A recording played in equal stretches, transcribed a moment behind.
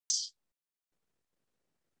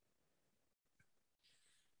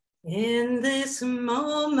In this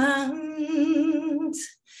moment,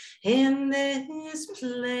 in this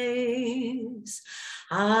place,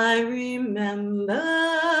 I remember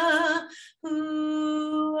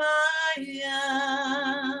who I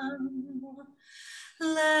am,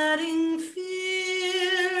 letting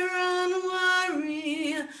fear and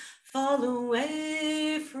worry fall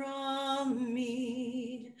away from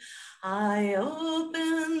me. I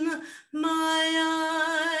open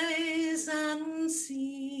my eyes and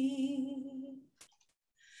see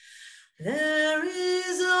there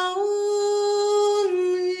is only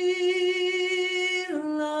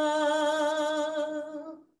love.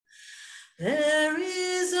 There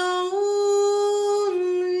is only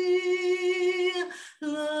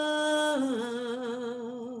love.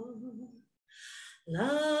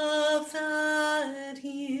 Love that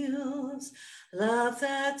heals, love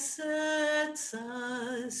that sets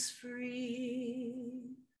us free.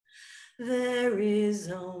 There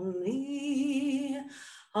is only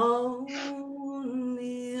love.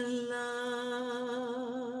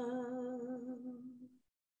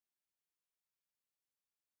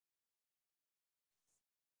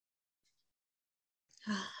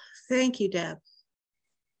 Thank you, Deb.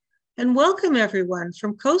 And welcome everyone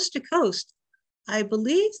from coast to coast. I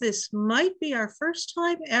believe this might be our first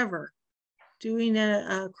time ever doing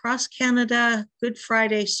a Cross Canada Good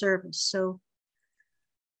Friday service. So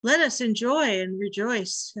let us enjoy and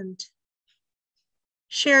rejoice and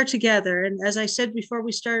share together. And as I said before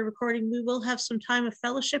we started recording, we will have some time of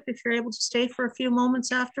fellowship if you're able to stay for a few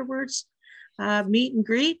moments afterwards, meet and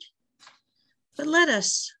greet. But let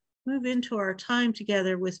us move into our time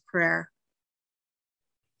together with prayer.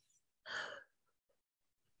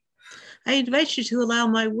 I invite you to allow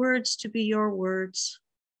my words to be your words,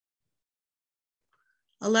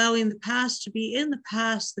 allowing the past to be in the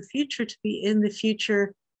past, the future to be in the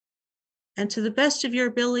future, and to the best of your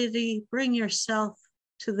ability, bring yourself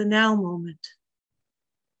to the now moment.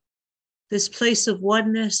 This place of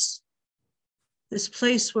oneness, this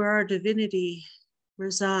place where our divinity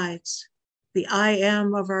resides, the I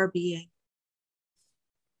am of our being.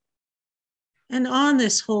 And on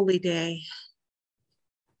this holy day,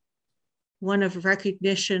 one of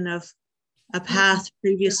recognition of a path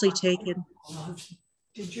previously taken.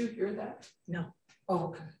 Did you hear that? No. Oh,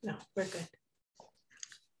 okay. No, we're good.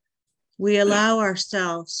 We allow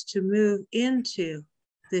ourselves to move into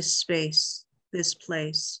this space, this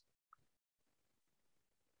place.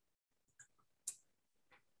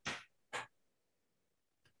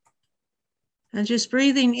 And just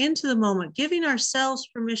breathing into the moment, giving ourselves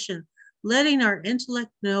permission, letting our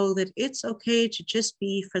intellect know that it's okay to just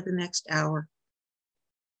be for the next hour.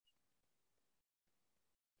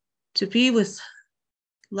 To be with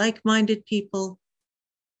like-minded people,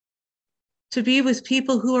 to be with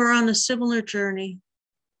people who are on a similar journey,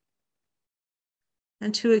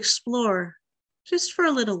 and to explore, just for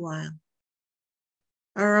a little while,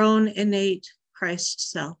 our own innate Christ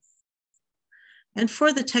self. And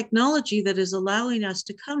for the technology that is allowing us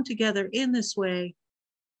to come together in this way,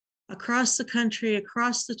 across the country,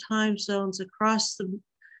 across the time zones, across the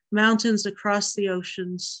mountains, across the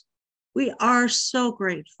oceans, we are so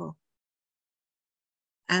grateful.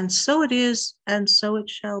 And so it is, and so it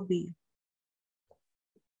shall be.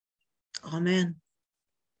 Amen.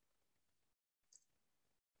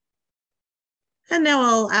 And now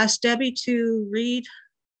I'll ask Debbie to read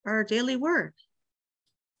our daily word.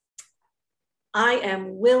 I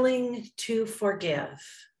am willing to forgive.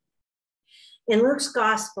 In Luke's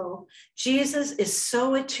gospel, Jesus is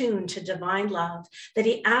so attuned to divine love that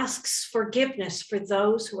he asks forgiveness for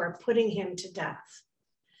those who are putting him to death.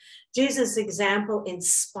 Jesus' example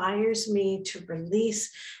inspires me to release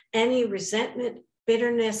any resentment,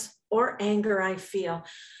 bitterness, or anger I feel,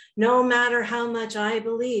 no matter how much I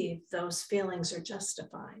believe those feelings are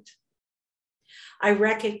justified. I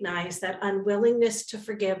recognize that unwillingness to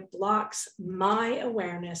forgive blocks my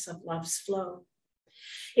awareness of love's flow.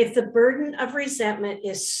 If the burden of resentment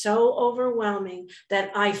is so overwhelming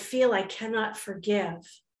that I feel I cannot forgive,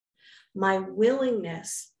 my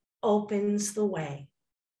willingness opens the way.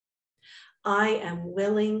 I am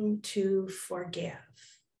willing to forgive.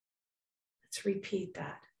 Let's repeat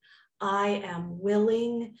that. I am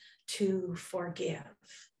willing to forgive.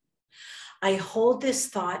 I hold this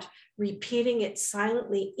thought, repeating it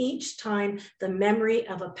silently each time the memory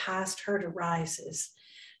of a past hurt arises,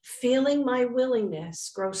 feeling my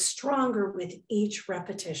willingness grow stronger with each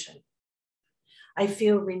repetition. I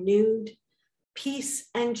feel renewed peace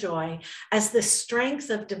and joy as the strength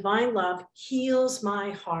of divine love heals my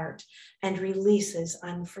heart and releases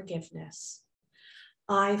unforgiveness.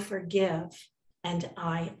 I forgive and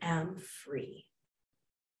I am free.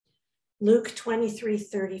 Luke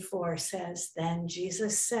 23:34 says, then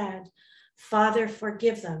Jesus said, Father,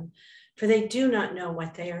 forgive them, for they do not know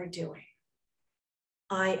what they are doing.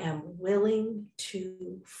 I am willing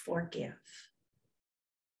to forgive.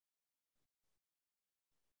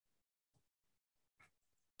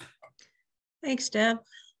 Thanks, Deb.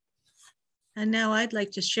 And now I'd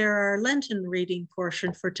like to share our Lenten reading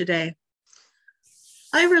portion for today.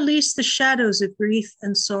 I release the shadows of grief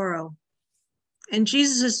and sorrow. In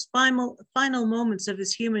Jesus' final moments of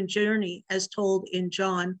his human journey, as told in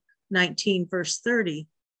John 19, verse 30,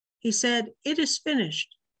 he said, it is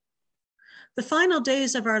finished. The final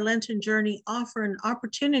days of our Lenten journey offer an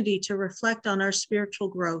opportunity to reflect on our spiritual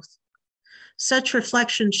growth. Such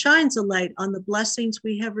reflection shines a light on the blessings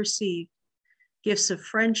we have received, gifts of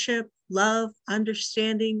friendship, love,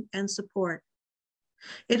 understanding, and support.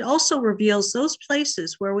 It also reveals those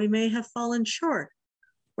places where we may have fallen short,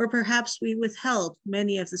 where perhaps we withheld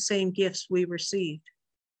many of the same gifts we received.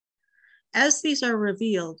 As these are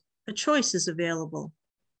revealed, a choice is available.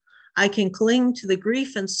 I can cling to the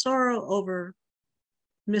grief and sorrow over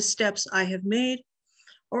missteps I have made,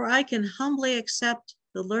 or I can humbly accept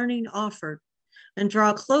the learning offered and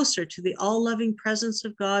draw closer to the all-loving presence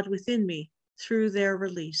of God within me through their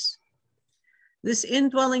release. This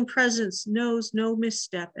indwelling presence knows no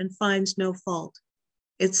misstep and finds no fault.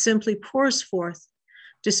 It simply pours forth,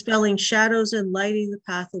 dispelling shadows and lighting the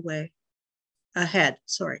path ahead.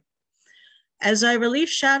 As I relieve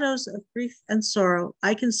shadows of grief and sorrow,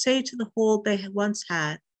 I can say to the hold they once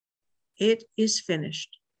had, it is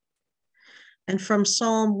finished. And from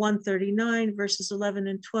Psalm 139, verses 11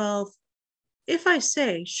 and 12, if I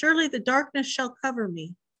say, surely the darkness shall cover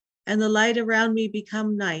me, and the light around me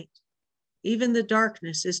become night, even the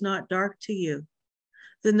darkness is not dark to you.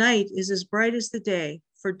 The night is as bright as the day,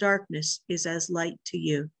 for darkness is as light to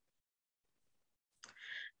you.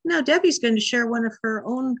 Now Debbie's going to share one of her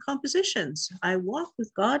own compositions, I Walk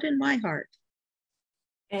with God in My Heart.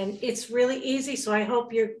 And it's really easy, so I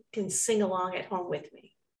hope you can sing along at home with me.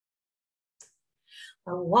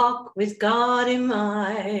 I walk with God in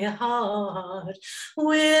my heart,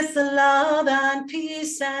 with the love and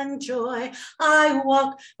peace and joy. I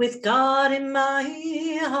walk with God in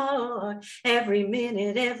my heart, every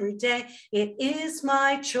minute, every day. It is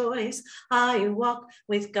my choice. I walk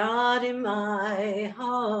with God in my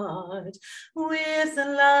heart, with the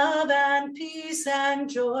love and peace and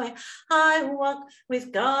joy. I walk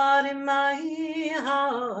with God in my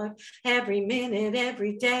heart, every minute,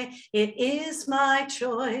 every day. It is my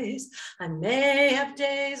choice. I may have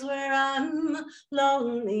days where I'm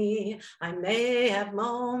lonely. I may have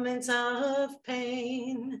moments of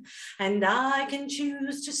pain, and I can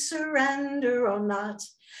choose to surrender or not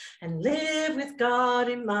and live with God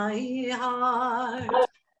in my heart.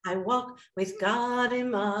 I walk with God in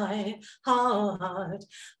my heart,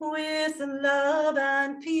 with love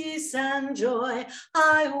and peace and joy.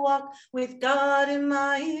 I walk with God in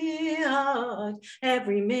my heart,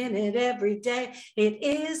 every minute, every day. It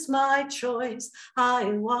is my choice. I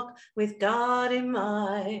walk with God in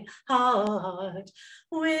my heart,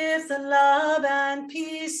 with love and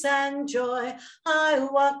peace and joy. I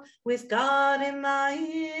walk with God in my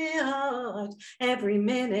heart, every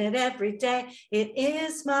minute, every day. It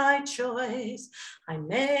is my choice. I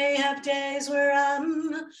may have days where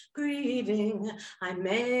I'm grieving. I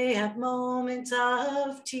may have moments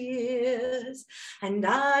of tears, and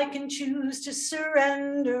I can choose to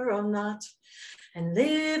surrender or not and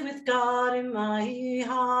live with God in my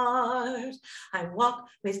heart. I walk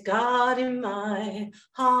with God in my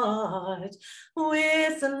heart,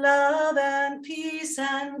 with love and peace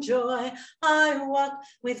and joy. I walk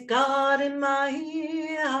with God in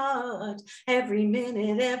my heart, every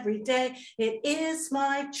minute, every day. It is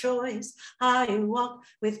my choice. I walk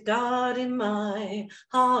with God in my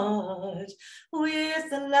heart,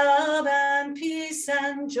 with love and peace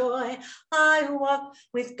and joy. I walk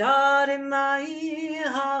with God in my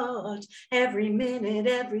heart, every minute,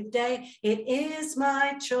 every day. It is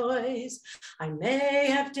my choice. I may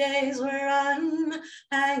have days where I'm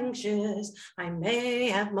anxious. I may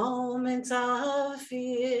have moments of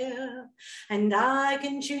fear, and I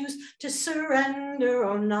can choose to surrender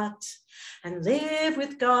or not and live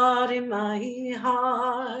with God in my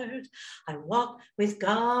heart. I walk with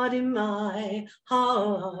God in my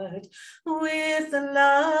heart, with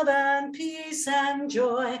love and peace and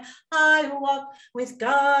joy. I walk with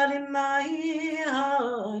God in my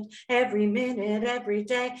heart, every minute, every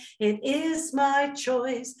day. It is my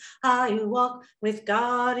choice. I walk with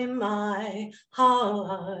God in my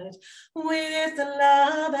heart, with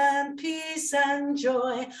love and peace and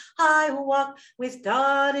joy. I walk with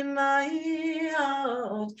God in my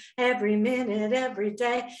healed. Every minute, every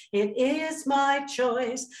day, it is my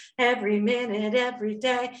choice. Every minute, every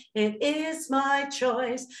day, it is my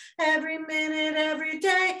choice. Every minute, every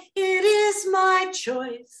day, it is my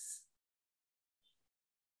choice.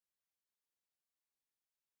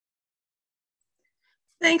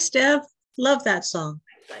 Thanks, Deb. Love that song.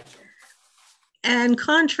 And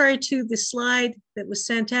contrary to the slide that was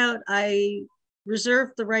sent out, I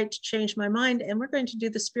reserved the right to change my mind, and we're going to do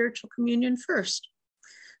the spiritual communion first.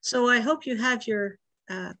 So I hope you have your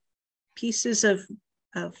pieces of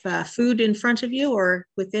food in front of you or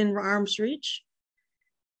within arm's reach.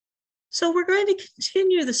 So we're going to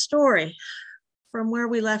continue the story from where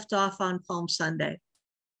we left off on Palm Sunday.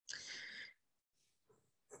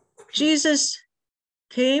 Jesus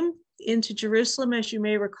came into Jerusalem, as you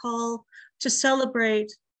may recall, to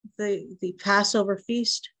celebrate the Passover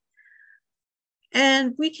feast.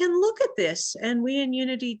 And we can look at this, and we in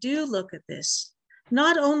Unity do look at this,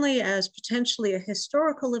 not only as potentially a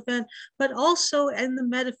historical event, but also in the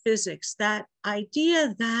metaphysics, that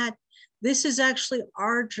idea that this is actually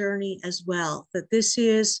our journey as well, that this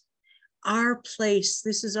is our place,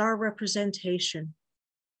 this is our representation.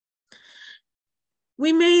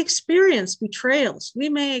 We may experience betrayals, we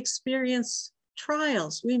may experience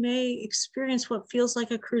trials, we may experience what feels like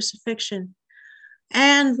a crucifixion,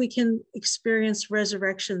 and we can experience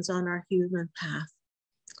resurrections on our human path.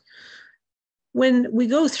 When we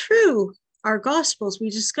go through our Gospels, we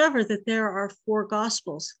discover that there are 4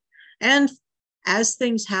 Gospels. And as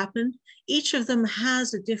things happen, each of them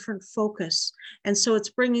has a different focus. And so it's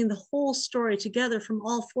bringing the whole story together from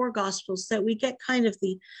all 4 Gospels that we get kind of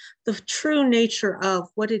the true nature of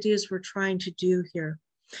what it is we're trying to do here.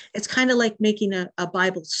 It's kind of like making a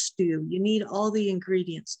Bible stew. You need all the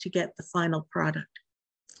ingredients to get the final product.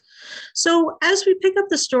 So as we pick up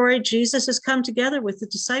the story, Jesus has come together with the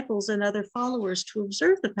disciples and other followers to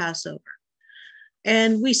observe the Passover.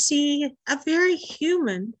 And we see a very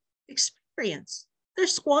human experience. They're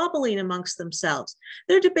squabbling amongst themselves.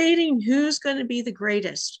 They're debating who's going to be the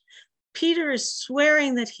greatest. Peter is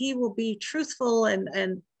swearing that he will be truthful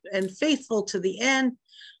and faithful to the end.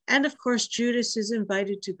 And of course, Judas is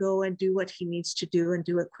invited to go and do what he needs to do and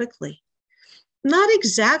do it quickly. Not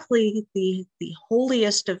exactly the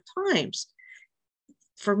holiest of times.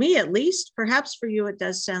 For me, at least, perhaps for you, it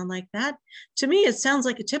does sound like that. To me, it sounds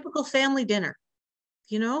like a typical family dinner.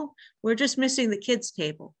 You know, we're just missing the kids'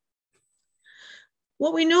 table.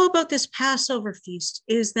 What we know about this Passover feast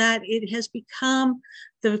is that it has become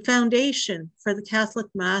the foundation for the Catholic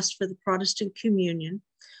Mass, for the Protestant communion,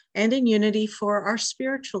 and in Unity for our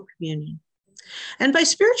spiritual communion. And by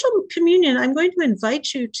spiritual communion, I'm going to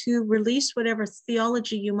invite you to release whatever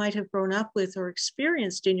theology you might have grown up with or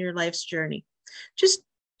experienced in your life's journey,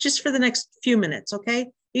 just for the next few minutes,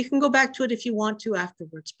 okay? You can go back to it if you want to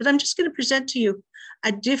afterwards, but I'm just going to present to you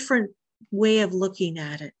a different way of looking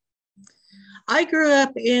at it. I grew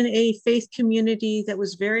up in a faith community that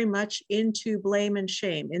was very much into blame and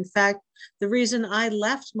shame. In fact, the reason I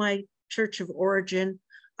left my church of origin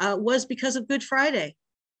was because of Good Friday,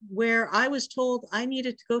 where I was told I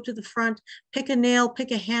needed to go to the front, pick a nail, pick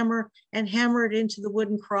a hammer, and hammer it into the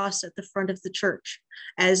wooden cross at the front of the church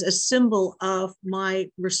as a symbol of my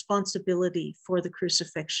responsibility for the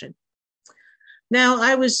crucifixion. Now,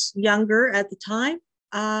 I was younger at the time,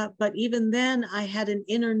 but even then I had an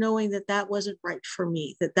inner knowing that that wasn't right for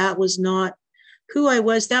me, that was not who I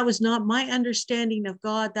was. That was not my understanding of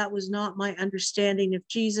God. That was not my understanding of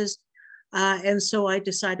Jesus. And so I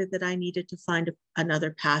decided that I needed to find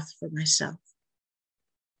another path for myself.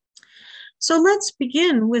 So let's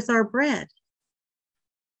begin with our bread.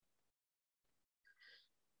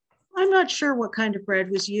 I'm not sure what kind of bread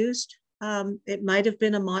was used. It might have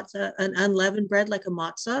been a matzah, an unleavened bread like a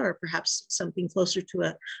matzah, or perhaps something closer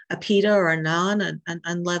to a pita or a naan, an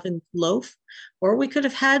unleavened loaf, or we could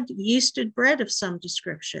have had yeasted bread of some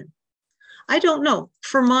description. I don't know.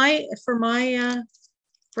 For my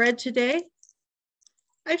bread today,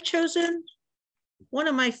 I've chosen one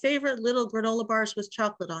of my favorite little granola bars with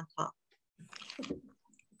chocolate on top.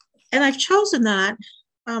 And I've chosen that,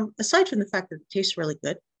 aside from the fact that it tastes really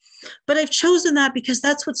good, but I've chosen that because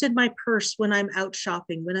that's what's in my purse when I'm out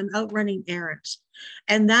shopping, when I'm out running errands.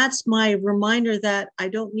 And that's my reminder that I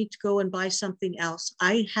don't need to go and buy something else.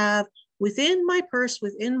 I have within my purse,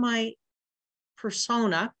 within my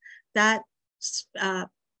persona, that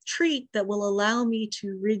treat that will allow me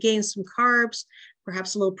to regain some carbs,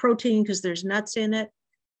 perhaps a little protein because there's nuts in it.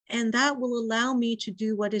 And that will allow me to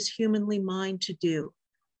do what is humanly mine to do.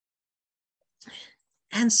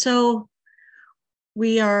 And so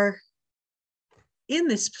we are in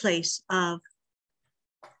this place of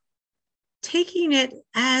taking it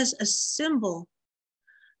as a symbol,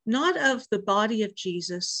 not of the body of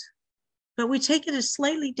Jesus, but we take it a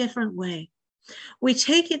slightly different way. We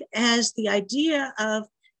take it as the idea of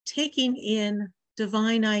taking in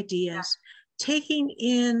divine ideas, taking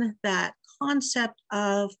in that concept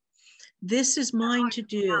of this is mine to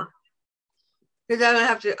do. Because I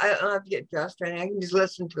don't have to get dressed or anything. I can just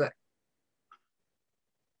listen to it.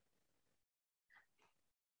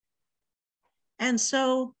 And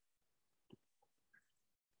so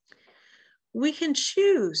we can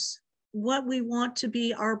choose what we want to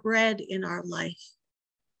be our bread in our life.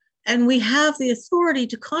 And we have the authority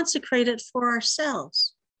to consecrate it for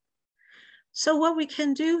ourselves. So what we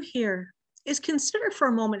can do here is consider for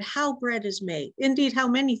a moment how bread is made. Indeed, how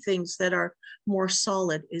many things that are more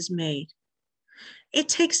solid is made. It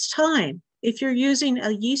takes time. If you're using a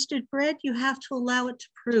yeasted bread, you have to allow it to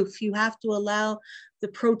proof. You have to allow the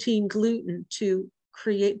protein gluten to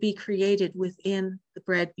be created within the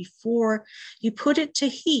bread before you put it to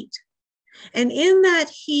heat. And in that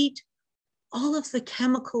heat, all of the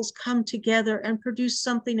chemicals come together and produce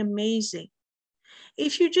something amazing.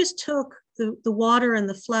 If you just took the water and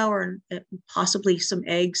the flour and possibly some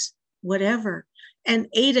eggs, whatever, and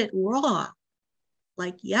ate it raw,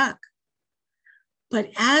 like yuck. But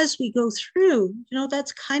as we go through,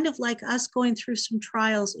 that's kind of like us going through some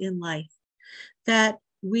trials in life, that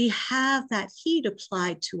we have that heat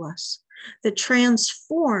applied to us that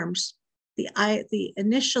transforms the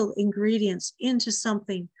initial ingredients into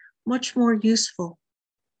something much more useful.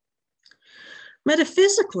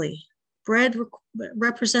 Metaphysically, bread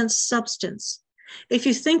represents substance. If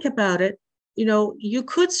you think about it, you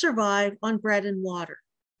could survive on bread and water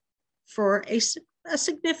for a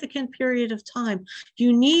significant period of time.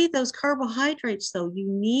 You need those carbohydrates, though.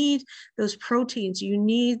 You need those proteins. You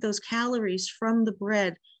need those calories from the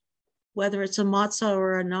bread, whether it's a matzah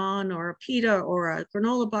or a naan or a pita or a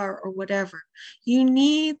granola bar or whatever. You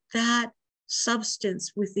need that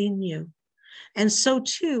substance within you. And so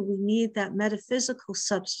too, we need that metaphysical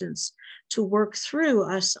substance to work through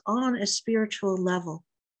us on a spiritual level.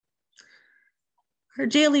 Our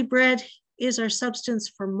daily bread is our substance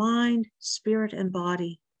for mind, spirit, and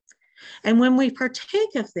body. And when we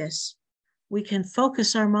partake of this, we can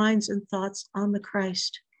focus our minds and thoughts on the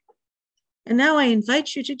Christ. And now I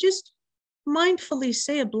invite you to just mindfully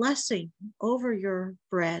say a blessing over your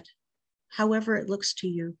bread, however it looks to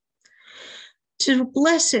you, to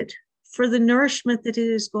bless it for the nourishment that it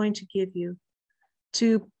is going to give you,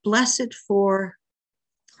 to bless it for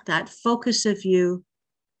that focus of you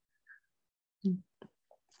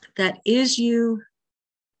that is you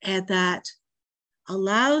and that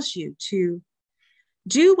allows you to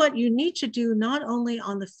do what you need to do, not only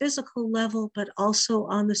on the physical level, but also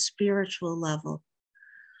on the spiritual level.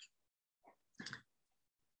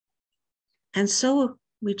 And so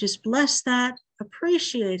we just bless that,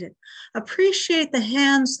 appreciate it, appreciate the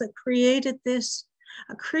hands that created this,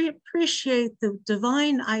 appreciate the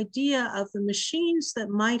divine idea of the machines that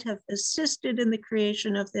might have assisted in the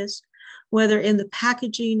creation of this, whether in the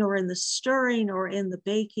packaging or in the stirring or in the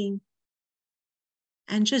baking.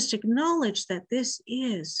 And just acknowledge that this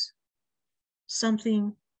is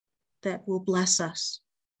something that will bless us.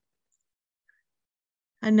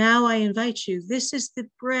 And now I invite you, this is the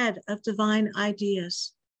bread of divine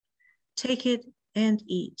ideas. Take it and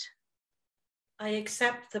eat. I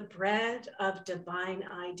accept the bread of divine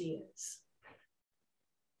ideas.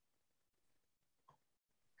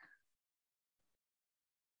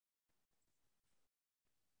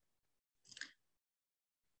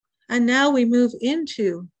 And now we move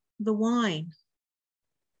into the wine.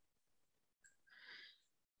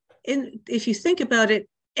 If you think about it,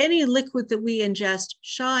 any liquid that we ingest,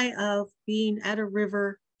 shy of being at a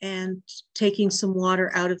river and taking some water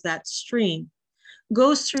out of that stream,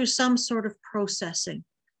 goes through some sort of processing.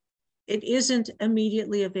 It isn't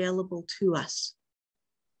immediately available to us.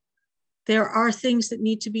 There are things that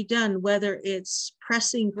need to be done, whether it's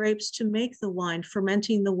pressing grapes to make the wine,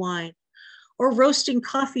 fermenting the wine, or roasting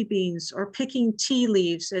coffee beans, or picking tea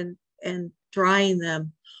leaves and drying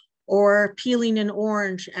them, or peeling an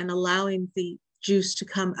orange and allowing the juice to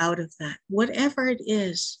come out of that. Whatever it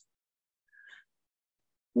is,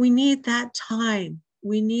 we need that time.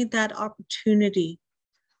 We need that opportunity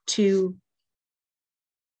to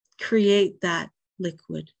create that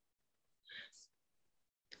liquid.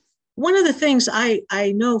 One of the things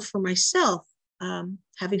I know for myself,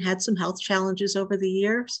 having had some health challenges over the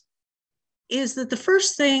years, is that the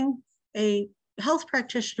first thing a health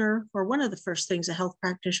practitioner, or one of the first things a health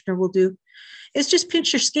practitioner will do, is just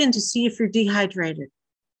pinch your skin to see if you're dehydrated.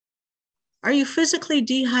 Are you physically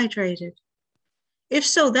dehydrated? If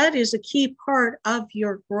so, that is a key part of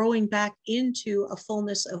your growing back into a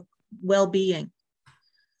fullness of well-being.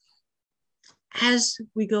 As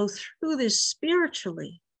we go through this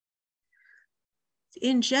spiritually,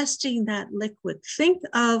 ingesting that liquid, think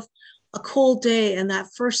of a cold day and that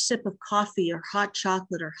first sip of coffee or hot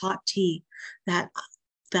chocolate or hot tea, that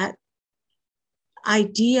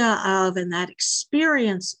idea of and that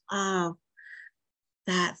experience of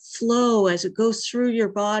that flow as it goes through your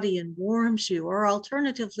body and warms you, or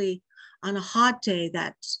alternatively on a hot day,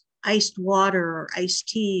 that iced water or iced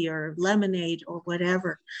tea or lemonade or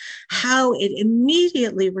whatever, how it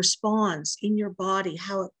immediately responds in your body,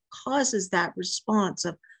 how it causes that response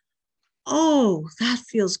of, oh, that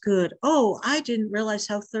feels good. Oh, I didn't realize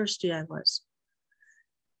how thirsty I was.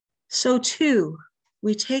 So too,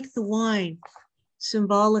 we take the wine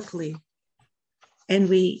symbolically and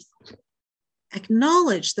we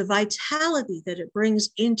acknowledge the vitality that it brings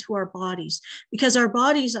into our bodies, because our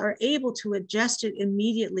bodies are able to adjust it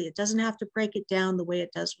immediately. It doesn't have to break it down the way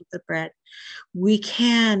it does with the bread. We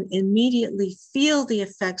can immediately feel the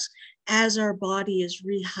effects as our body is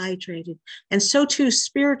rehydrated. And so too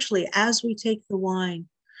spiritually, as we take the wine,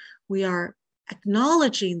 we are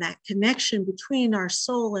acknowledging that connection between our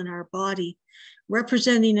soul and our body,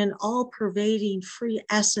 representing an all-pervading free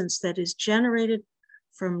essence that is generated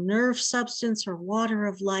from nerve substance or water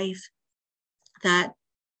of life, that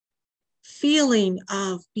feeling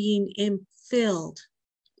of being filled,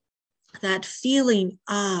 that feeling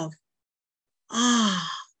of,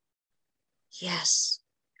 yes,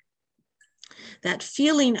 that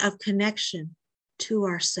feeling of connection to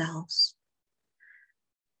ourselves.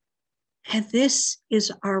 And this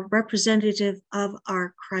is our representative of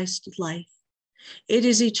our Christ life. It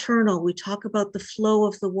is eternal. We talk about the flow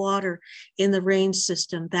of the water in the rain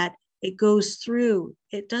system, that it goes through,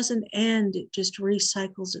 it doesn't end, it just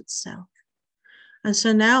recycles itself. And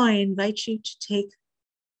so now I invite you to take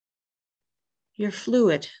your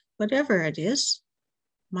fluid, whatever it is.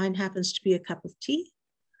 Mine happens to be a cup of tea.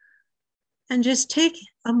 And just take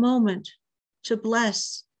a moment to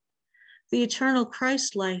bless the eternal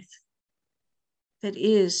Christ life that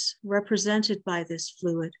is represented by this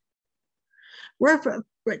fluid.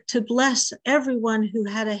 To bless everyone who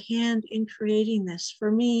had a hand in creating this. For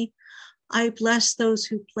me, I bless those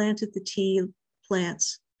who planted the tea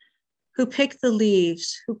plants, who picked the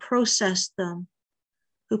leaves, who processed them,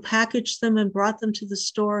 who packaged them and brought them to the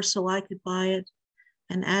store so I could buy it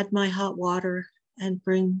and add my hot water and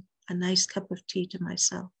bring a nice cup of tea to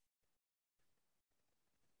myself.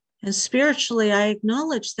 And spiritually, I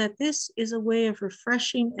acknowledge that this is a way of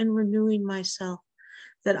refreshing and renewing myself,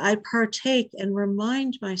 that I partake and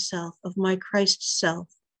remind myself of my Christ self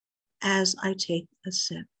as I take a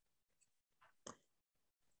sip.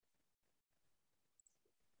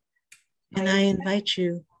 And I invite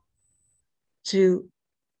you to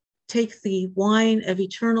take the wine of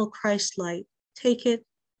eternal Christ light, take it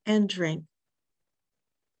and drink.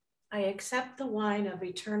 I accept the wine of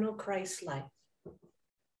eternal Christ life.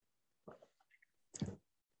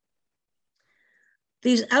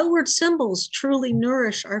 These outward symbols truly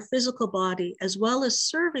nourish our physical body, as well as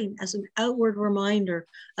serving as an outward reminder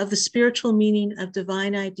of the spiritual meaning of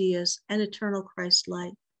divine ideas and eternal Christ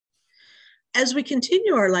light. As we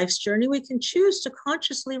continue our life's journey, we can choose to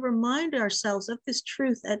consciously remind ourselves of this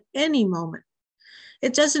truth at any moment.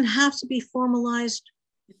 It doesn't have to be formalized.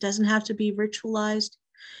 It doesn't have to be ritualized.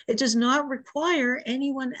 It does not require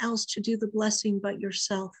anyone else to do the blessing but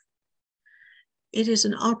yourself. It is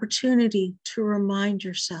an opportunity to remind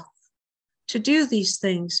yourself to do these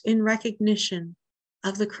things in recognition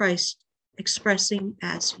of the Christ expressing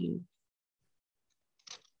as you.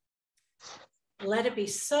 Let it be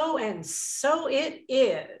so, and so it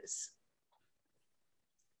is.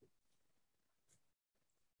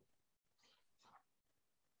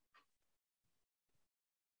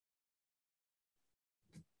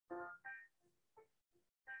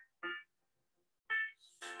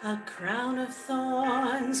 A crown of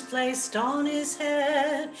thorns placed on his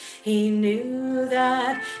head. He knew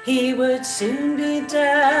that he would soon be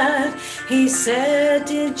dead. He said,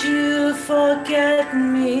 "Did you forget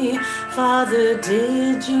me, Father,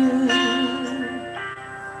 did you?"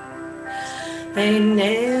 They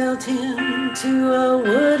nailed him to a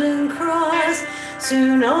wooden cross.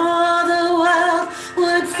 Soon all the world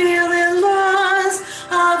would feel the loss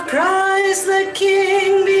of Christ the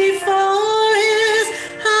King before his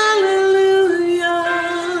hallelujah.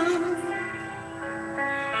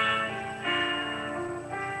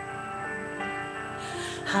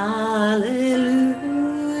 Hallelujah.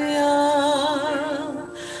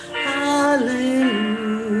 Hallelujah.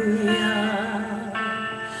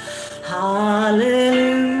 Hallelujah.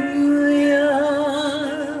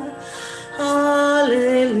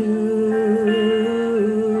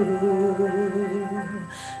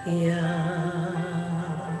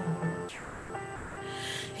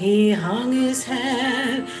 He hung his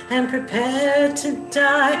head and prepared to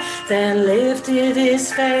die, then lifted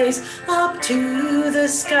his face up to the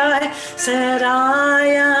sky, said, I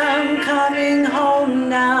am coming home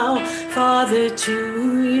now, Father,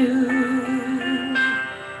 to you.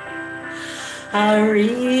 A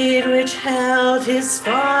reed which held his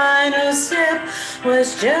final sip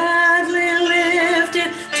was gently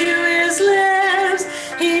lifted to his lips.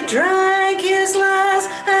 He drank his last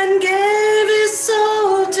and gave his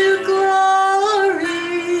soul to glory.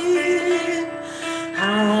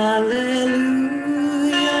 Hallelujah,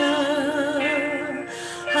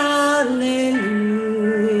 hallelujah,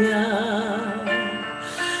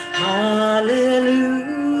 hallelujah,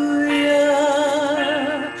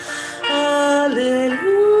 hallelujah.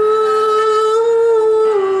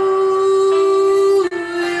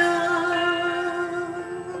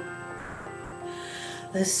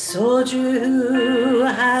 The soldier who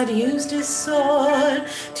had used his sword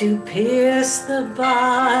to pierce the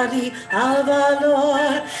body of our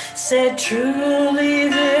Lord said, truly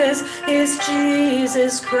this is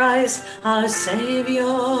Jesus Christ, our Savior.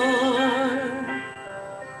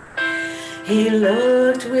 He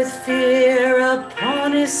looked with fear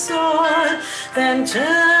upon his sword, then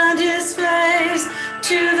turned his face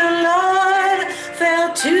to the Lord,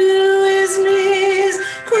 fell to his knees,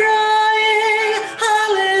 crying,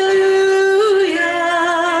 Hallelujah,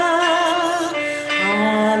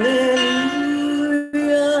 Hallelujah,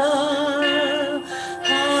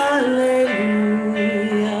 Hallelujah,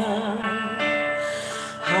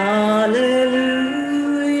 Hallelujah,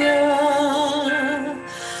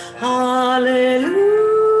 Hallelujah.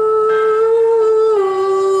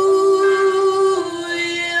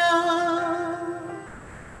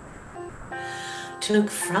 'Took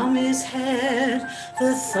from his head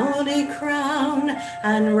the thorny crown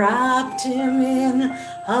and wrapped him in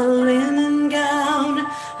a linen gown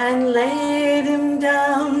and laid him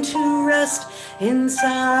down to rest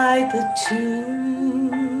inside the tomb.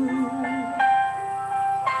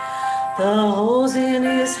 The holes in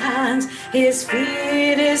his hands, his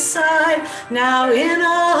feet, his side. Now in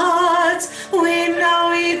our hearts we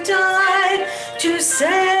know he died to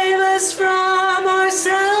save us from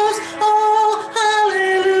ourselves. Oh,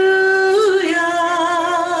 hallelujah,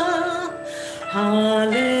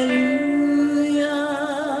 hallelujah,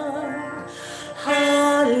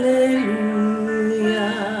 hallelujah,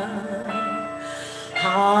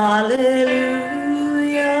 hallelujah,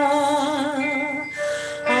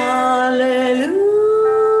 hallelujah.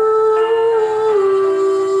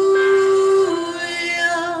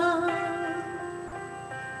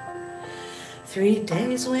 3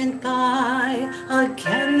 days went by,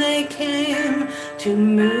 again they came to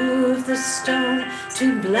move the stone,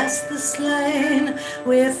 to bless the slain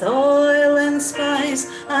with oil and spice,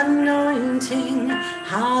 anointing,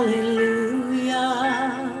 hallelujah.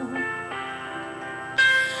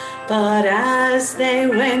 But as they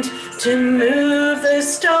went to move the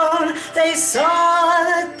stone, they saw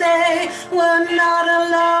that they were not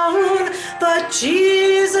alone, but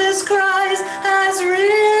Jesus Christ has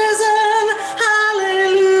risen.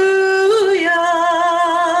 Hallelujah,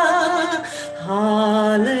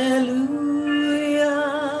 hallelujah,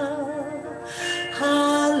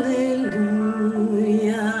 hallelujah,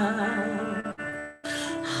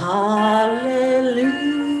 hallelujah,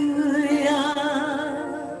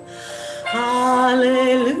 hallelujah.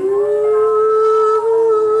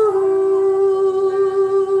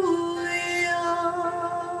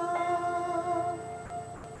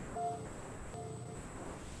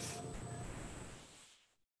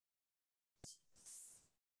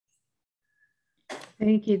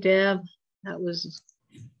 Thank you, Deb. That was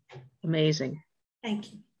amazing.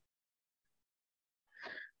 Thank you.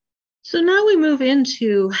 So now we move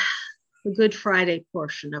into the Good Friday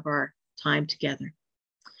portion of our time together.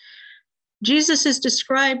 Jesus is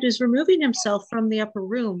described as removing himself from the upper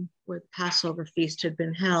room where the Passover feast had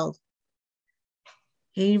been held.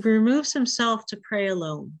 He removes himself to pray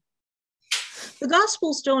alone. The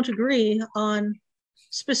Gospels don't agree on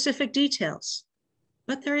specific details,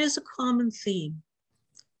 but there is a common theme.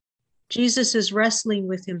 Jesus is wrestling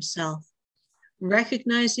with himself,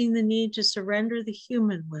 recognizing the need to surrender the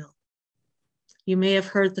human will. You may have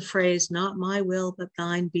heard the phrase, not my will, but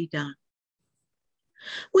thine be done.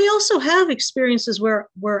 We also have experiences where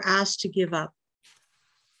we're asked to give up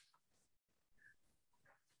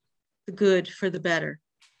the good for the better,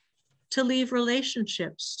 to leave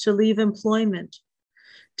relationships, to leave employment,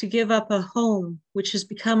 to give up a home which has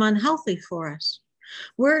become unhealthy for us,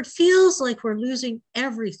 where it feels like we're losing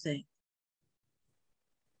everything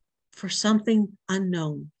for something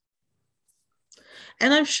unknown.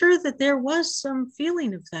 And I'm sure that there was some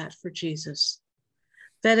feeling of that for Jesus,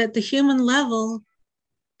 that at the human level,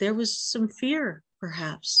 there was some fear,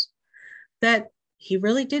 perhaps, that he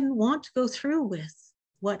really didn't want to go through with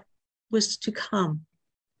what was to come.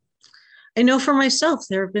 I know for myself,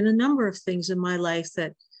 there have been a number of things in my life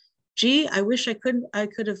that, gee, I wish I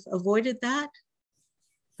could have avoided that.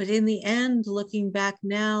 But in the end, looking back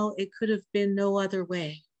now, it could have been no other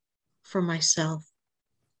way for myself.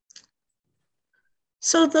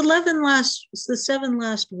 So the seven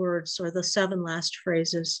last words, or the seven last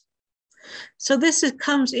phrases. So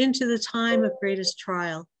comes into the time of greatest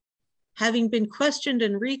trial, having been questioned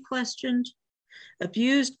and re-questioned,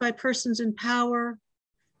 abused by persons in power,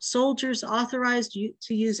 soldiers authorized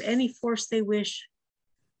to use any force they wish.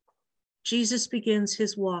 Jesus begins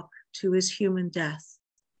his walk to his human death.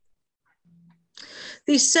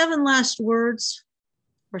 These seven last words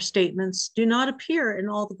or statements do not appear in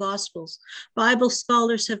all the Gospels. Bible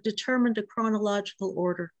scholars have determined a chronological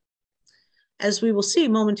order. As we will see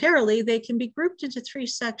momentarily, they can be grouped into three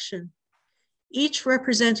sections, each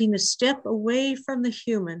representing a step away from the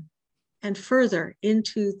human and further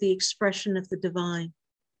into the expression of the divine.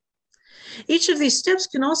 Each of these steps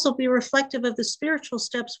can also be reflective of the spiritual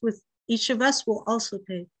steps with each of us will also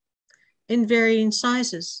take in varying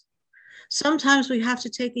sizes. Sometimes we have to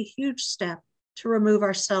take a huge step to remove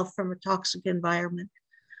ourselves from a toxic environment.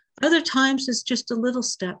 Other times it's just a little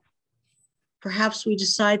step. Perhaps we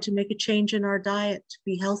decide to make a change in our diet to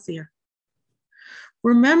be healthier.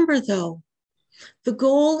 Remember though, the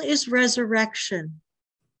goal is resurrection.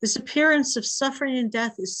 This appearance of suffering and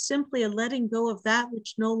death is simply a letting go of that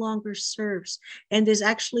which no longer serves and is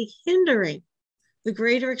actually hindering the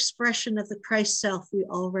greater expression of the Christ self we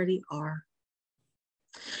already are.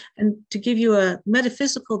 And to give you a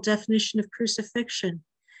metaphysical definition of crucifixion,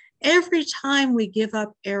 every time we give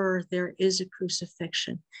up error, there is a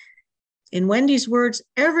crucifixion. In Wendy's words,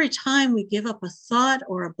 every time we give up a thought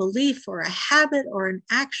or a belief or a habit or an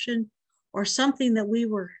action or something that we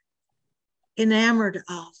were enamored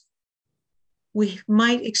of, we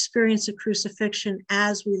might experience a crucifixion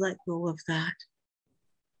as we let go of that.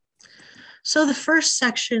 So the first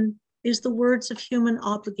section is the words of human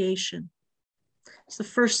obligation. It's the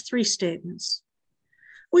first three statements.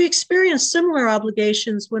 We experience similar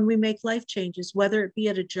obligations when we make life changes, whether it be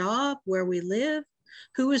at a job, where we live,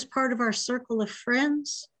 who is part of our circle of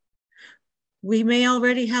friends. We may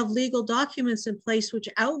already have legal documents in place which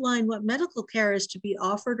outline what medical care is to be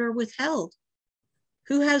offered or withheld.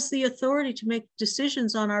 Who has the authority to make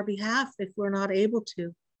decisions on our behalf if we're not able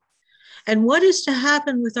to? And what is to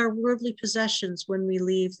happen with our worldly possessions when we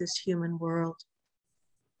leave this human world?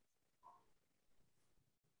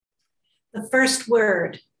 The first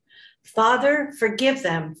word, Father, forgive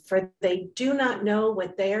them, for they do not know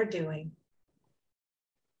what they are doing.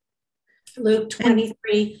 Luke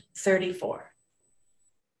 23:34.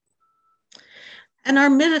 And our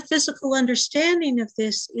metaphysical understanding of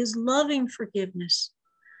this is loving forgiveness,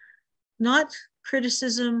 not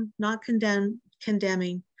criticism, not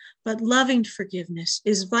condemning, but loving forgiveness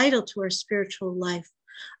is vital to our spiritual life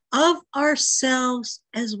of ourselves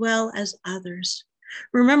as well as others.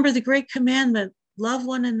 Remember the great commandment, love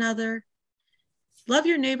one another, love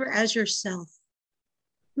your neighbor as yourself.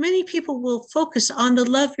 Many people will focus on the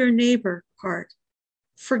love your neighbor part,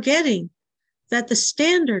 forgetting that the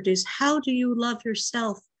standard is how do you love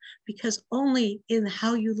yourself, because only in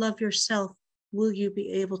how you love yourself will you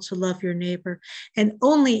be able to love your neighbor, and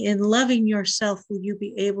only in loving yourself will you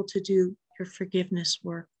be able to do your forgiveness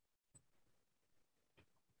work.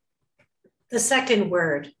 The second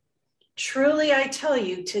word, truly I tell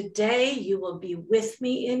you, today you will be with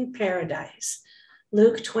me in paradise.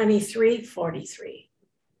 Luke 23:43.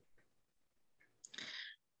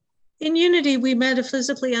 In unity, we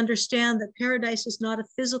metaphysically understand that paradise is not a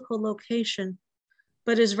physical location,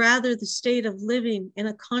 but is rather the state of living in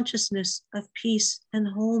a consciousness of peace and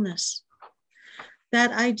wholeness.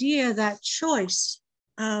 That idea, that choice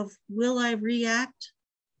of will I react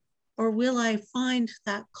or will I find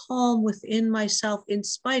that calm within myself in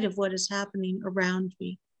spite of what is happening around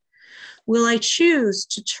me? Will I choose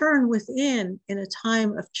to turn within in a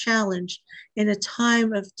time of challenge, in a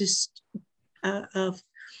time of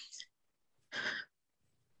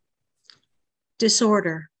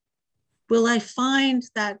disorder? Will I find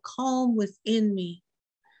that calm within me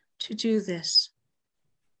to do this?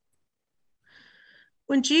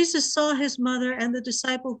 When Jesus saw his mother and the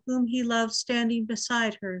disciple whom he loved standing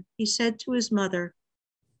beside her, he said to his mother,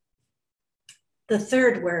 The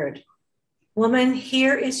third word, woman,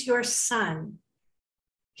 here is your son.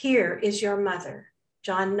 Here is your mother.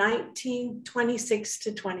 John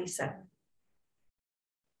 19:26-27.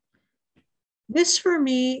 This for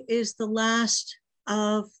me is the last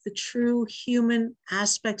of the true human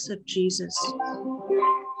aspects of Jesus.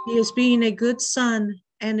 He is being a good son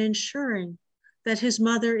and ensuring that his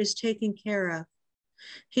mother is taken care of.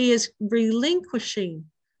 He is relinquishing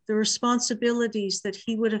the responsibilities that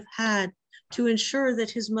he would have had to ensure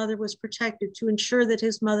that his mother was protected, to ensure that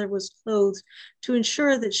his mother was clothed, to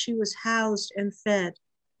ensure that she was housed and fed.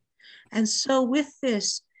 And so with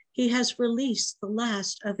this, he has released the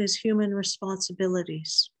last of his human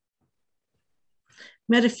responsibilities.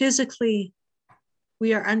 Metaphysically,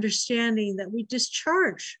 we are understanding that we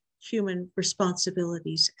discharge human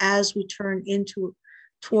responsibilities as we turn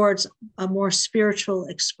towards a more spiritual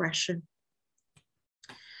expression.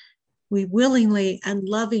 We willingly and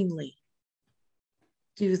lovingly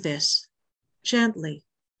do this gently.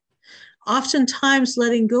 Oftentimes,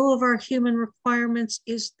 letting go of our human requirements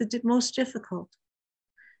is the most difficult.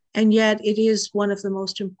 And yet it is one of the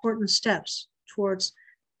most important steps towards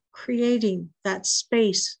creating that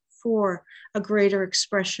space for a greater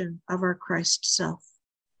expression of our Christ self.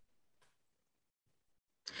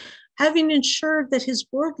 Having ensured that his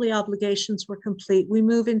worldly obligations were complete, we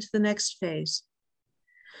move into the next phase.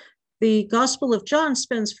 The Gospel of John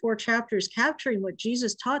spends 4 chapters capturing what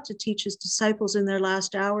Jesus taught to teach his disciples in their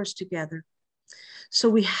last hours together. So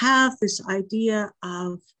we have this idea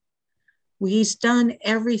of he's done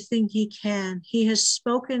everything he can. He has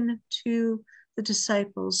spoken to the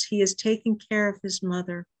disciples. He has taken care of his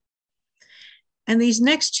mother. And these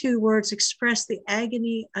next 2 words express the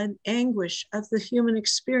agony and anguish of the human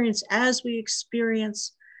experience as we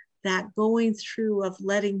experience that going through of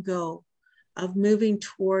letting go, of moving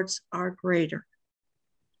towards our greater.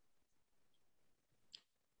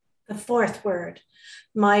 The 4th word,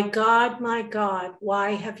 my God,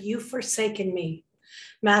 why have you forsaken me?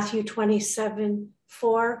 Matthew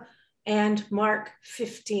 27:4 and Mark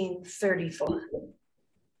 15:34.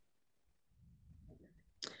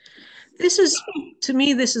 This is, to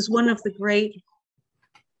me, this is one of the great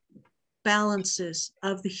balances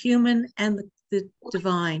of the human and the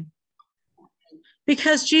divine.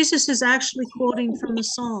 Because Jesus is actually quoting from the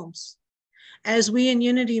Psalms. As we in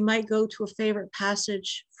Unity might go to a favorite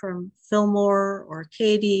passage from Fillmore or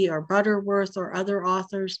Katie or Butterworth or other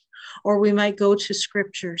authors, or we might go to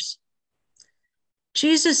scriptures.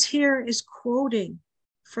 Jesus here is quoting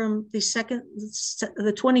from the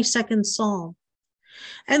 22nd Psalm.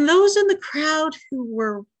 And those in the crowd who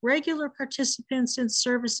were regular participants in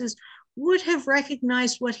services would have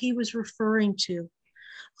recognized what he was referring to.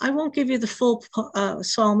 I won't give you the full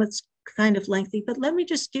psalm, it's kind of lengthy, but let me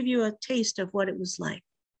just give you a taste of what it was like.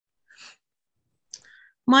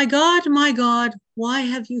 My God, why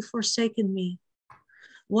have you forsaken me?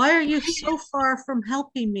 Why are you so far from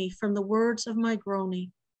helping me from the words of my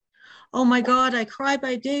groaning? Oh my God, I cry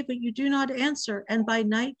by day, but you do not answer, and by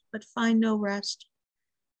night, but find no rest.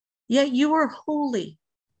 Yet you are holy,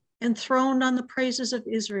 enthroned on the praises of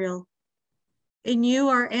Israel. In you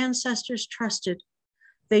our ancestors trusted.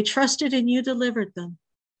 They trusted and you delivered them.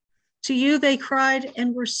 To you they cried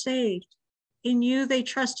and were saved. In you they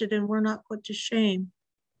trusted and were not put to shame.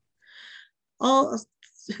 All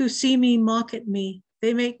who see me mock at me.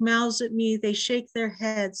 They make mouths at me. They shake their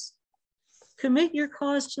heads. Commit your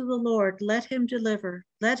cause to the Lord. Let him deliver.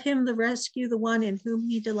 Let him rescue the one in whom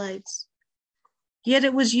he delights. Yet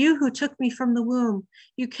it was you who took me from the womb.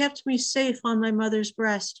 You kept me safe on my mother's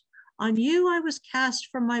breast. On you I was cast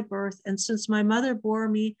from my birth, and since my mother bore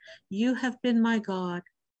me, you have been my God.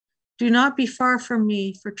 Do not be far from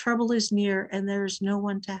me, for trouble is near, and there is no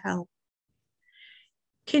one to help.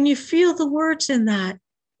 Can you feel the words in that?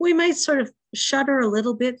 We might sort of shudder a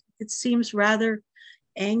little bit. It seems rather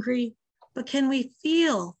angry, but can we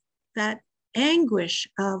feel that anguish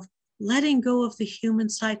of letting go of the human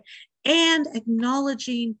side and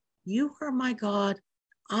acknowledging, you are my God,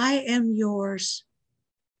 I am yours,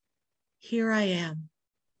 here I am.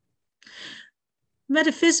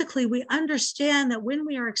 Metaphysically, we understand that when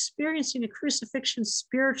we are experiencing a crucifixion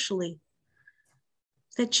spiritually,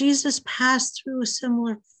 that Jesus passed through a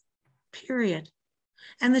similar period.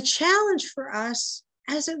 And the challenge for us,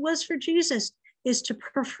 as it was for Jesus, is to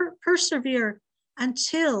persevere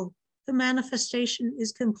until the manifestation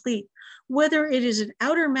is complete. Whether it is an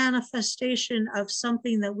outer manifestation of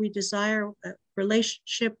something that we desire, a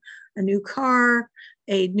relationship, a new car,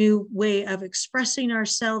 a new way of expressing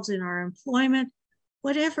ourselves in our employment,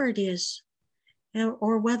 whatever it is,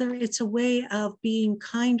 or whether it's a way of being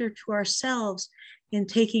kinder to ourselves in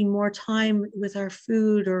taking more time with our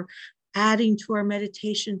food, or adding to our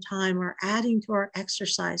meditation time, or adding to our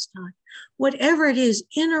exercise time. Whatever it is,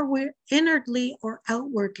 inwardly or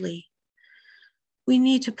outwardly, we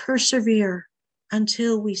need to persevere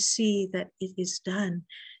until we see that it is done.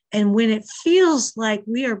 And when it feels like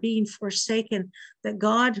we are being forsaken, that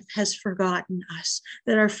God has forgotten us,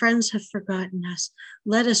 that our friends have forgotten us,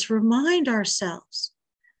 let us remind ourselves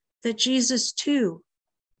that Jesus too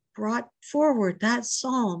brought forward that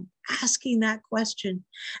psalm, asking that question,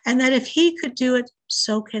 and that if he could do it,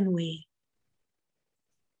 so can we.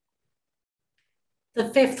 The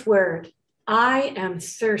fifth word, I am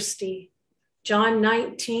thirsty. John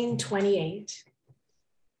 19:28.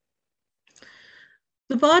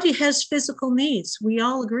 The body has physical needs. We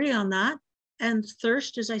all agree on that. And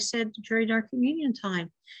thirst, as I said during our communion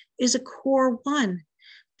time, is a core one.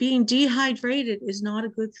 Being dehydrated is not a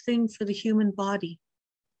good thing for the human body.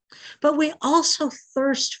 But we also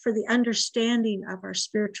thirst for the understanding of our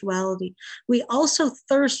spirituality. We also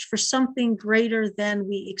thirst for something greater than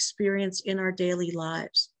we experience in our daily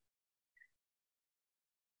lives.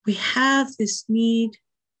 We have this need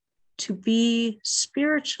to be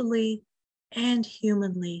spiritually and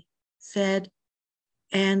humanly fed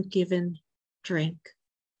and given drink.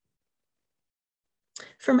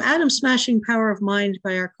 From Adam's Smashing Power of Mind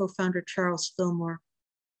by our co-founder, Charles Fillmore.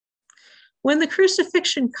 When the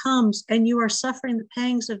crucifixion comes and you are suffering the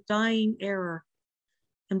pangs of dying error,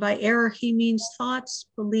 and by error he means thoughts,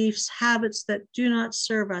 beliefs, habits that do not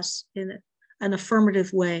serve us in an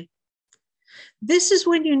affirmative way. This is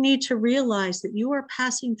when you need to realize that you are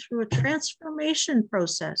passing through a transformation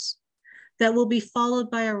process that will be followed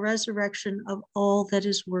by a resurrection of all that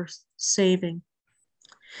is worth saving.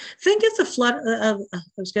 Think of the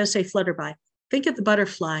flutterby. Think of the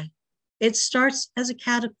butterfly. It starts as a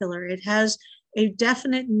caterpillar. It has a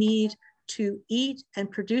definite need to eat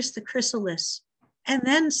and produce the chrysalis. And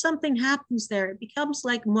then something happens there. It becomes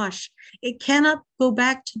like mush. It cannot go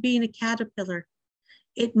back to being a caterpillar.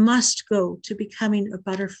 It must go to becoming a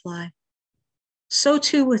butterfly. So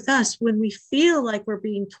too with us, when we feel like we're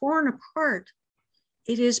being torn apart,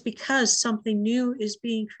 it is because something new is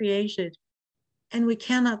being created and we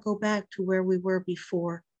cannot go back to where we were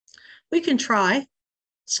before. We can try.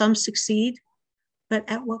 Some succeed, but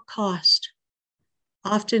at what cost?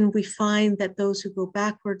 Often we find that those who go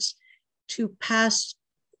backwards to past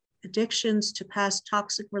addictions, to past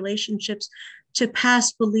toxic relationships, to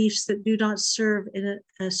past beliefs that do not serve in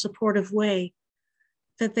a supportive way,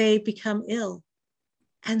 that they become ill.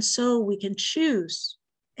 And so we can choose,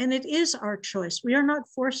 and it is our choice. We are not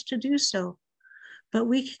forced to do so, but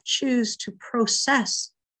we can choose to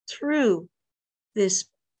process through this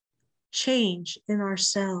change in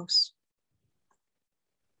ourselves.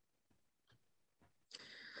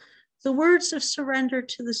 The words of surrender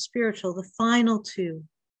to the spiritual, the final two.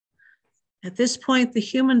 At this point, the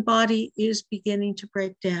human body is beginning to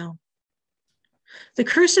break down. The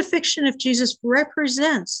crucifixion of Jesus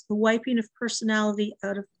represents the wiping of personality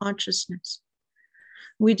out of consciousness.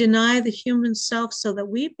 We deny the human self so that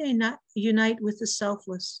we may not unite with the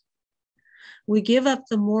selfless. We give up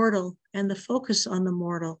the mortal and the focus on the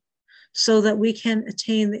mortal, so that we can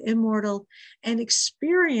attain the immortal and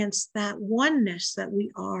experience that oneness that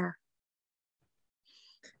we are.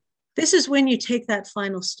 This is when you take that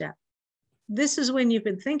final step. This is when you've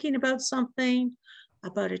been thinking about something,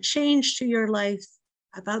 about a change to your life,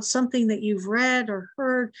 about something that you've read or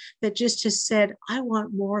heard that just has said, I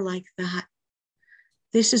want more like that.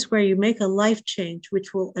 This is where you make a life change,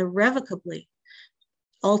 which will irrevocably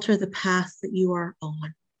alter the path that you are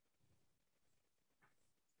on.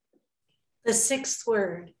 The sixth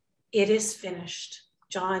word, it is finished.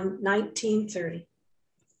 John 19:30.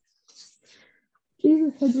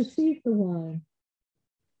 Jesus had received the wine.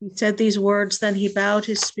 He said these words, then he bowed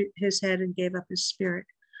his head and gave up his spirit.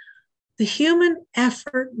 The human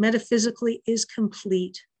effort metaphysically is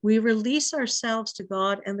complete. We release ourselves to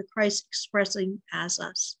God and the Christ expressing as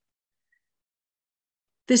us.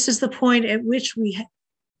 This is the point at which we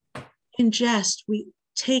ingest, we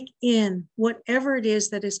take in whatever it is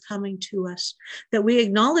that is coming to us, that we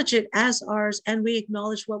acknowledge it as ours and we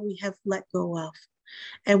acknowledge what we have let go of.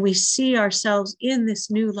 And we see ourselves in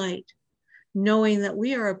this new light, knowing that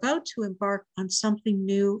we are about to embark on something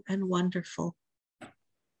new and wonderful.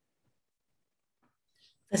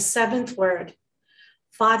 The seventh word,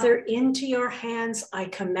 Father, into your hands I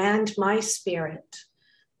command my spirit.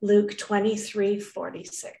 Luke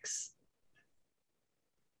 23:46.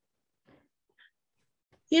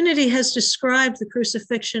 Unity has described the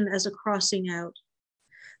crucifixion as a crossing out.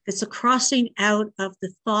 It's a crossing out of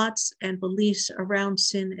the thoughts and beliefs around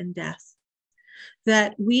sin and death.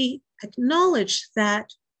 That we acknowledge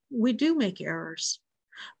that we do make errors,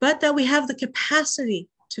 but that we have the capacity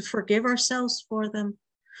to forgive ourselves for them,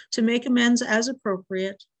 to make amends as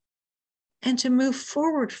appropriate, and to move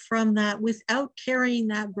forward from that without carrying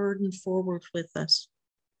that burden forward with us.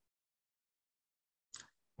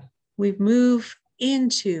 We move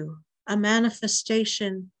into a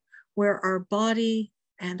manifestation where our body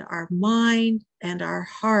and our mind and our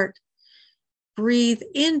heart breathe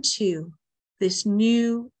into this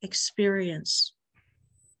new experience.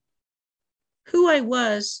 Who I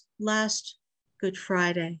was last Good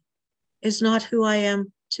Friday is not who I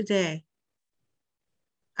am today.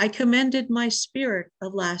 I commended my spirit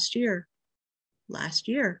of last year.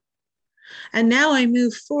 And now I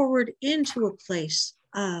move forward into a place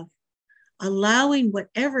of allowing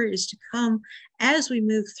whatever is to come as we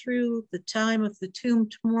move through the time of the tomb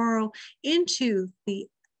tomorrow into the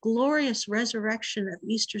glorious resurrection of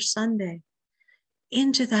Easter Sunday,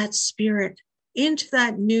 into that spirit, into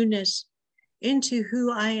that newness, into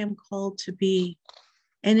who I am called to be,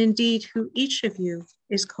 and indeed who each of you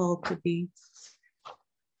is called to be.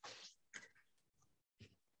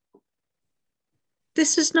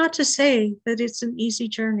 This is not to say that it's an easy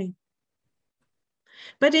journey,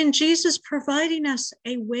 but in Jesus providing us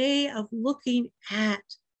a way of looking at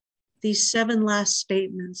these 7 last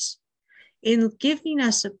statements, in giving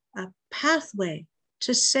us a pathway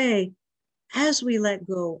to say, as we let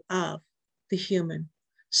go of the human,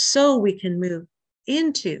 so we can move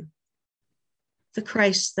into the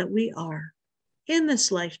Christ that we are in this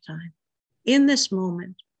lifetime, in this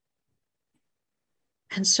moment.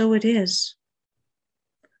 And so it is.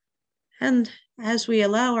 And as we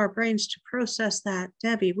allow our brains to process that,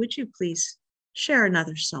 Debbie, would you please share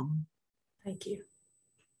another song? Thank you.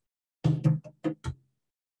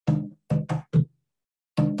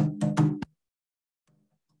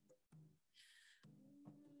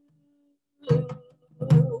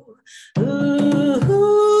 Ooh,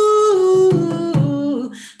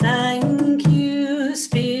 thank you,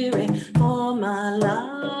 Spirit, for my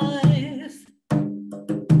life.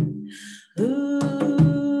 Ooh,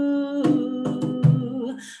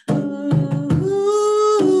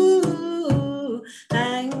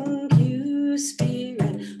 thank you,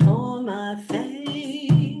 Spirit, for my faith.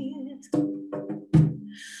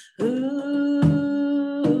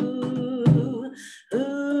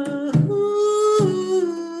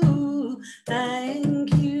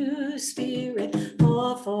 Thank you, Spirit,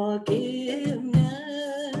 for forgiveness.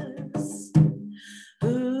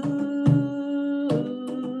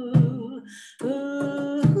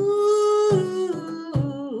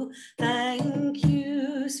 Thank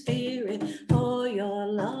you, Spirit, for your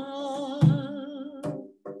love.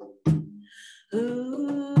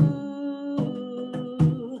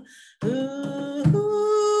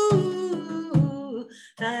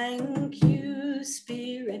 Thank you,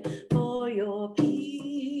 Spirit, for your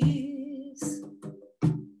peace.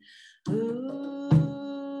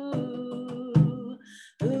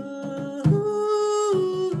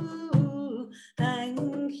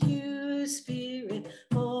 Thank you, Spirit,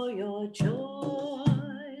 for your joy.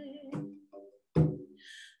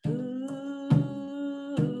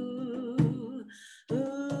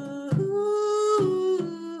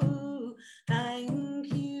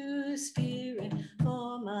 Thank you, Spirit,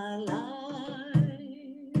 for my life.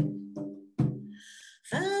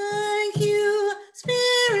 Thank you,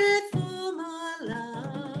 Spirit, for my life.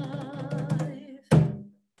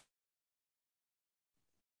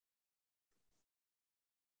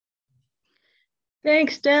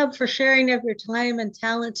 Thanks, Deb, for sharing of your time and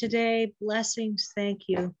talent today. Blessings. Thank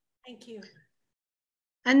you. Thank you.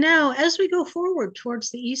 And now, as we go forward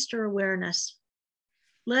towards the Easter awareness,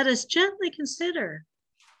 let us gently consider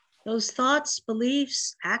those thoughts,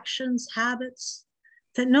 beliefs, actions, habits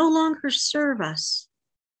that no longer serve us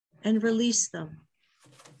and release them,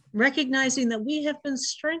 recognizing that we have been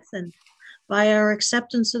strengthened by our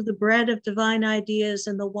acceptance of the bread of divine ideas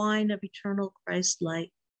and the wine of eternal Christ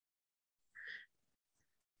light.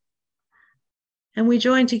 And we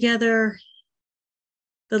join together.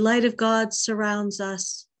 The light of God surrounds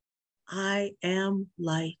us. I am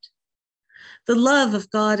light. The love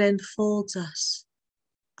of God enfolds us.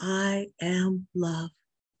 I am love.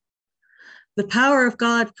 The power of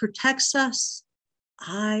God protects us.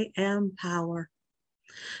 I am power.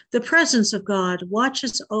 The presence of God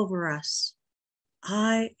watches over us.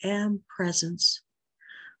 I am presence.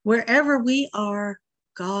 Wherever we are,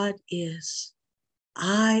 God is.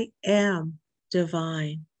 I am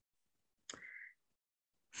divine.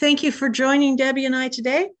 Thank you for joining Debbie and I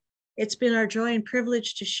today. It's been our joy and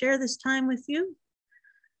privilege to share this time with you.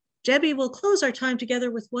 Debbie will close our time together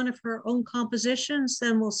with one of her own compositions,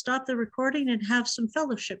 then we'll stop the recording and have some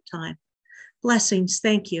fellowship time. Blessings.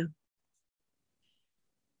 Thank you.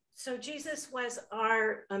 So Jesus was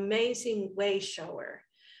our amazing way shower.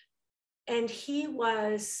 And he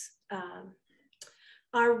was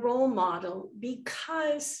our role model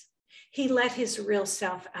because he let his real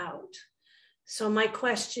self out. So my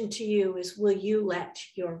question to you is, will you let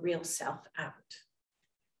your real self out?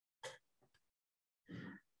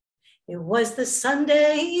 It was the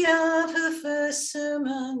Sunday of her first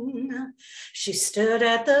sermon. She stood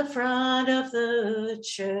at the front of the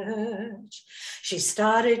church. She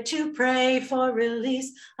started to pray for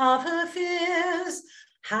release of her fears,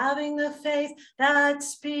 having the faith that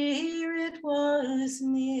Spirit was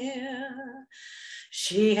near.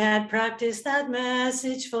 She had practiced that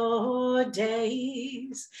message for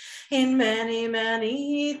days in many,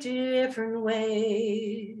 many different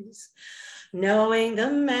ways, knowing the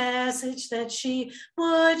message that she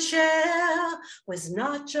would share was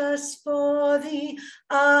not just for the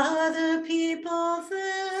other people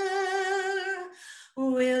there.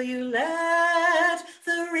 Will you let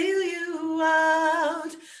the real you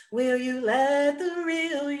out? Will you let the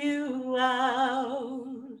real you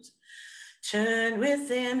out? Turn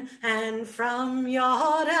within and from your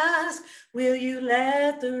heart ask, will you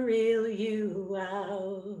let the real you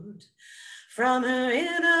out? From her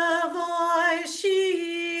inner voice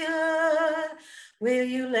she heard, will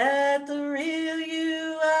you let the real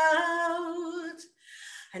you out?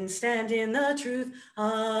 And stand in the truth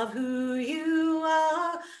of who you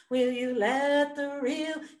are, will you let the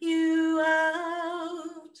real you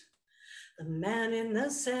out? The man in the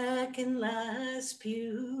second last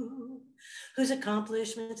pew, whose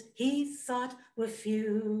accomplishments he thought were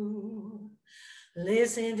few,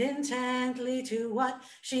 listened intently to what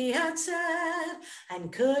she had said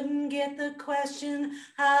and couldn't get the question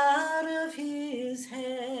out of his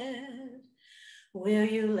head. Will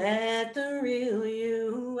you let the real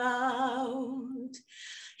you out?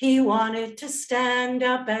 He wanted to stand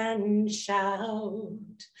up and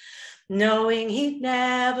shout, knowing he'd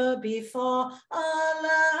never before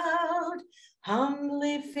allowed,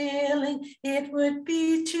 humbly feeling it would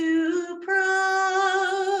be too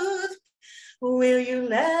proud. Will you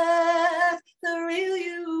let the real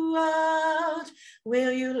you out?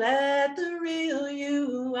 Will you let the real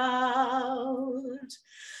you out?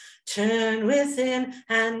 Turn within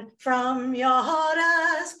and from your heart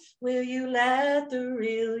ask, will you let the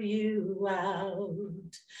real you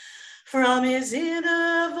out? From his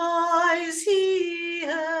inner voice he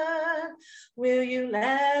heard, will you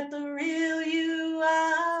let the real you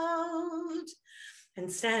out? And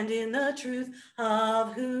stand in the truth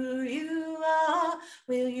of who you are,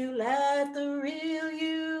 will you let the real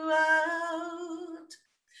you out?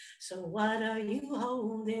 So what are you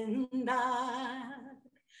holding back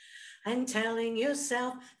and telling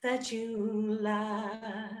yourself that you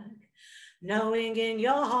lack? Knowing in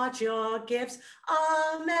your heart your gifts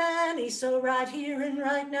are many, so right here and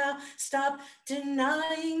right now, stop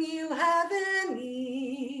denying you have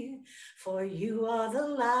any. For you are the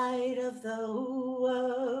light of the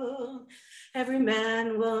world, every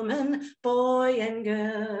man, woman, boy, and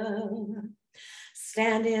girl.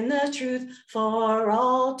 Stand in the truth for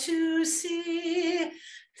all to see,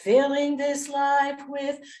 filling this life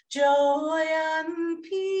with joy and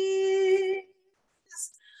peace.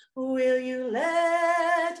 Will you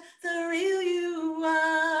let the real you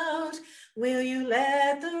out? Will you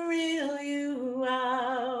let the real you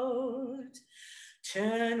out?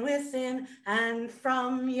 Turn within and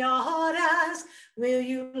from your heart ask, will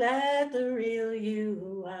you let the real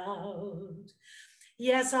you out?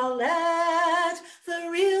 Yes, I'll let the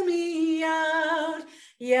real me out.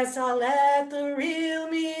 Yes, I'll let the real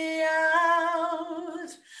me out.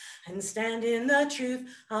 And stand in the truth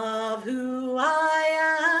of who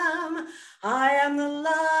I am. I am the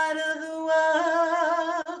light of the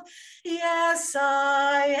world. Yes,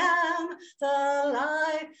 I am the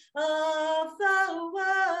light of the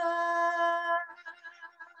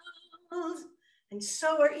world. And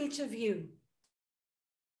so are each of you.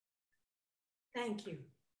 Thank you.